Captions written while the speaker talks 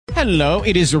Hello,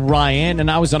 it is Ryan,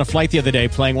 and I was on a flight the other day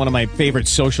playing one of my favorite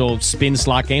social spin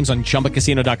slot games on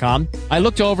ChumbaCasino.com. I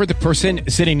looked over at the person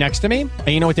sitting next to me, and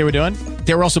you know what they were doing?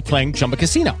 They were also playing Chumba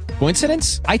Casino.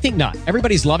 Coincidence? I think not.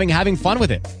 Everybody's loving having fun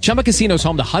with it. Chumba Casino is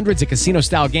home to hundreds of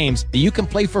casino-style games that you can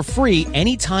play for free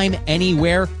anytime,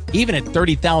 anywhere, even at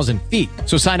 30,000 feet.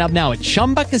 So sign up now at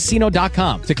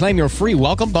ChumbaCasino.com to claim your free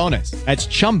welcome bonus. That's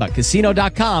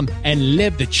ChumbaCasino.com and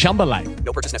live the Chumba life.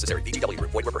 No purchase necessary. VGW.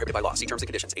 Void where prohibited by law. See terms and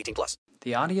conditions. 18+.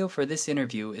 The audio for this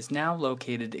interview is now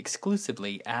located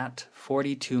exclusively at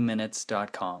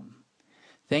 42minutes.com.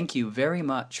 Thank you very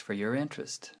much for your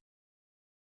interest.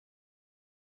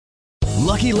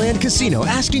 Lucky Land Casino,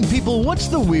 asking people, what's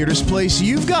the weirdest place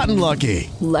you've gotten lucky?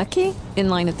 Lucky? In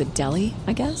line at the deli,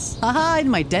 I guess? Aha, in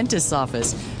my dentist's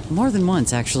office. More than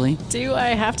once, actually. Do I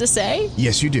have to say?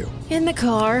 Yes, you do. In the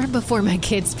car before my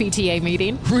kids' PTA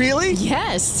meeting. Really?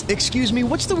 Yes. Excuse me,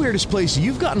 what's the weirdest place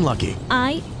you've gotten lucky?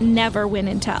 I never win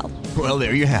and tell. Well,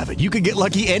 there you have it. You can get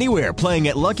lucky anywhere, playing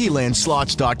at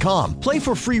LuckyLandSlots.com. Play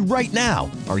for free right now.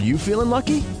 Are you feeling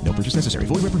lucky? No purchase necessary.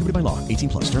 Void where prohibited by law.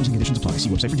 18+. Terms and conditions apply. See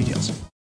website for details.